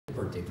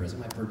birthday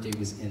present. My birthday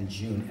was in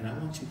June, and I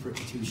want to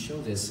show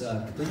this,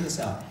 bring this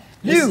out.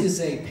 This is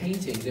a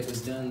painting that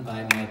was done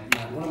by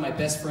one of my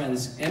best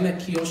friends, Emmett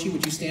Kiyoshi.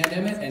 Would you stand,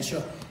 Emmett, and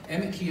show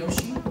Emmett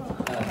Kiyoshi?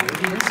 There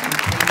he is. He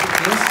painted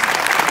this.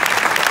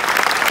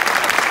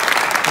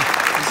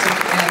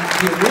 And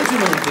the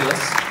original of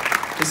this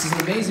is an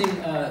amazing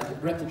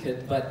replica,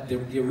 but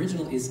the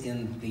original is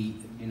in the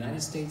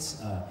United States.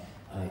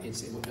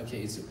 It's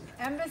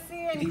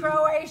Embassy in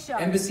Croatia.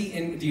 Embassy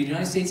in the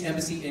United States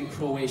Embassy in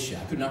Croatia.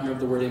 I could not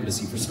remember the word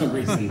embassy for some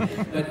reason,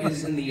 but it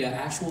is in the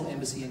actual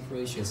embassy in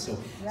Croatia. So,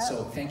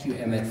 so thank you,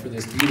 Emmett, for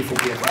this beautiful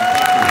gift.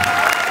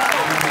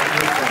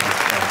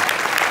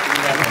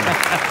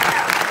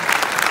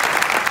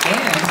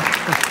 And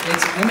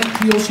it's Emmett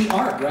Kiyoshi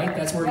Art, right?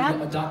 That's where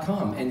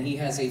 .com, and he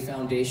has a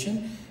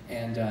foundation.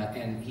 And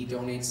he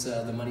donates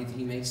the money that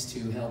he makes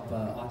to help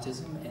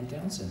autism and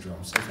Down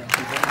syndrome. So thank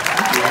you very much.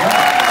 Thank you.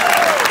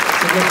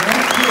 So I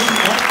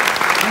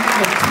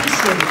have a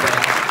t-shirt of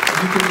that.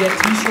 You can get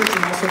t-shirts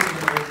and all sorts of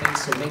other things,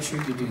 so make sure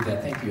you do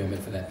that. Thank you, Emmett,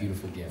 for that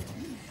beautiful gift.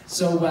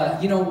 So,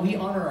 you know, we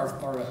honor our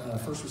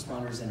first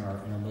responders and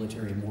our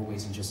military in more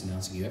ways than just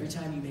announcing you. Every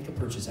time you make a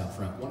purchase out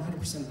front,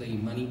 100% of the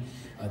money,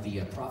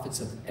 the profits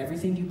of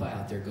everything you buy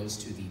out there goes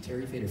to the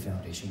Fator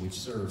Foundation, which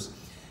serves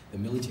the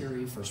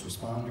military, first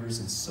responders,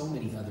 and so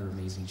many other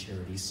amazing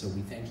charities. So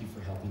we thank you for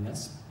helping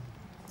us.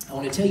 I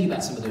want to tell you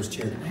about some of those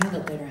charities. I have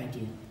a better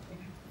idea.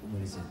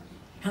 What is it?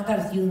 How about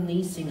if you and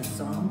me sing a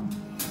song?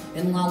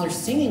 And while they're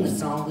singing the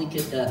song, we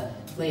could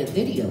play a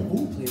video.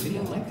 Ooh, play a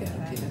video, I like that.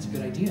 Okay, that's a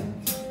good idea.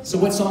 So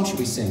what song should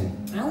we sing?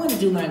 I want to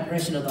do my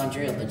impression of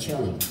Andrea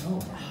Bocelli. Oh,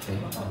 okay,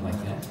 I like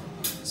that.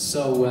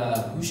 So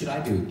who should I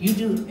do? You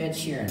do Ed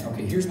Sheeran.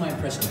 Okay, here's my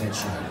impression of Ed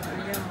Sheeran.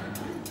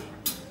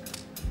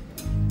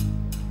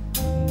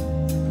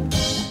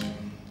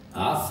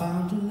 I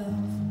found a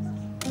love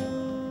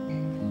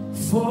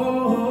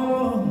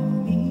for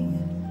me,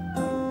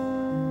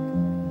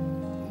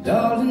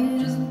 darling,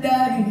 just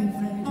dive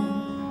right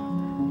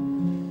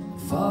in,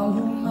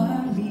 follow my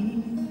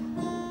lead.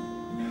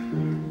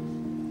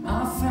 I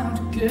found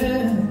a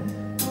girl,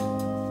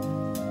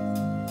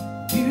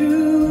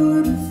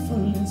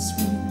 beautiful and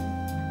sweet.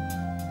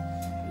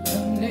 I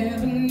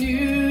never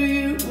knew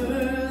you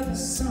were the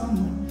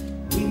someone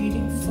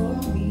waiting for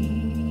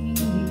me,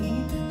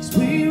 'cause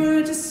we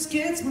were just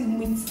kids when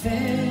we fell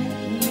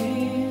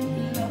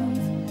in love,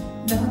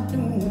 not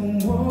knowing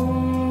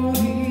what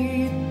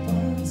it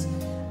was.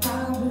 I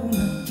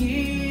wanna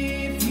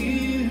give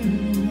you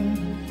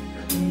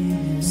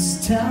this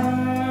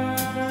time,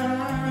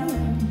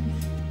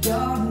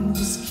 darling,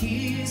 just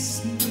kiss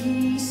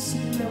me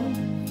slow.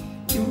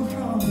 Your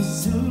heart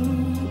is a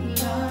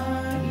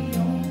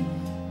lion,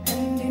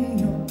 and in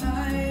your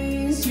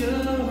eyes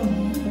you're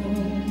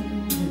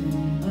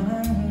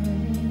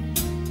mine,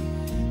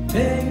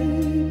 baby.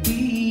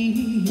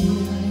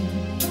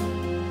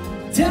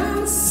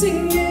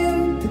 Dancing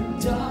in the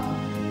dark,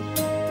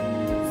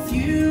 with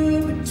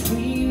you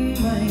between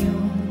my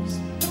arms,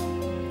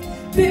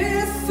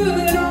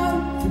 barefoot on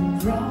the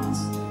grass,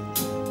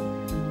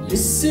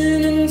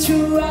 listening to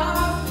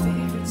our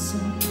favorite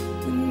song.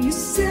 When you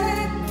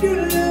said you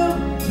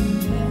loved me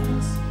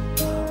last,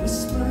 I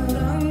whispered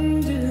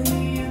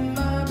underneath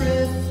my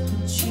breath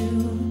that you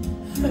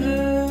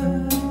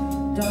heard.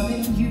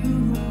 Darling, you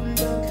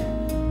look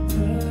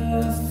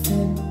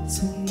perfect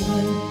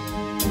tonight.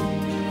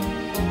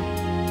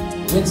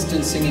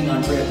 Winston singing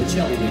Andrea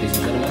Bocelli, ladies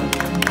and gentlemen.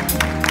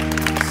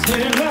 Se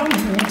la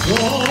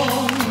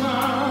donna,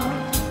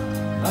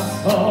 la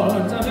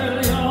forza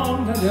delle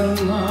onde del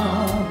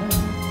mare,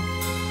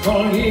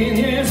 cogli i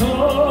miei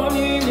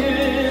sogni, i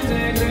miei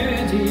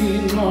segreti,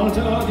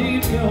 molto di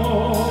più.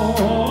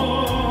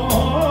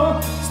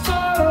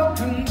 Starò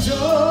che un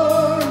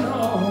giorno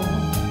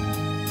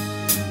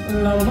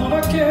l'aurora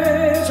che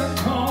ci ha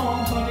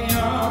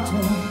accompagnato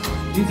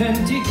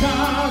diventi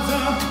casa,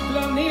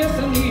 la mia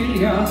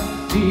famiglia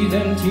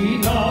diventi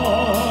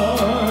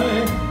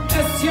noi,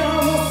 e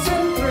siamo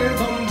sempre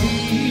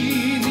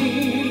bambini,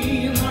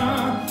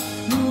 ma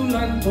nulla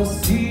è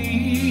impossibile,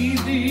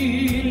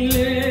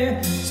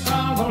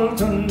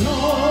 stavolta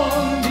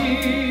non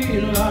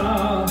dilaterò,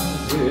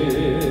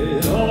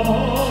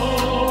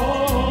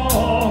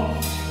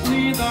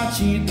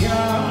 guidaci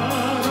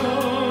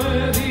piano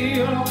ed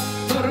io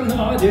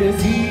torno ad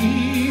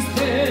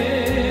esistere,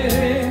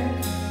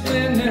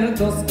 e nel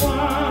tuo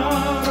sguardo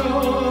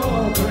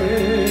noi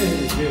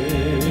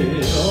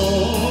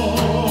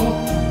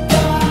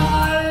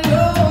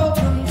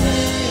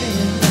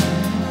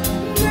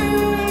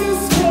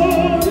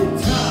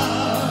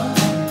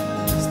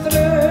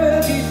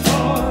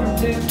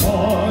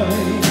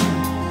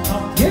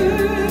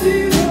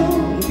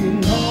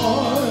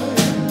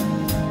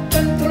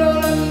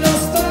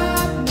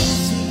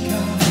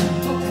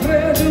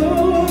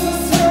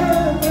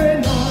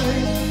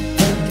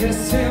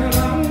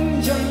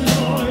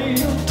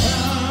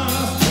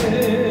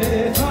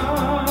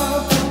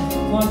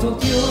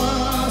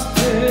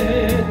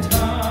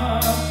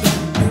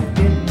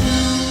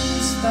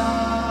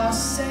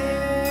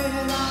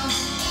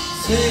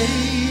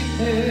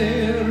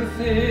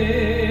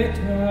perfetta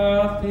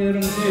per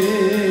me.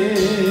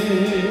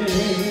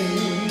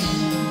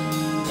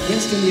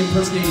 Winston, the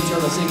impersonating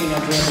turtle, singing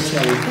on Grandpa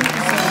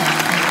Shelley.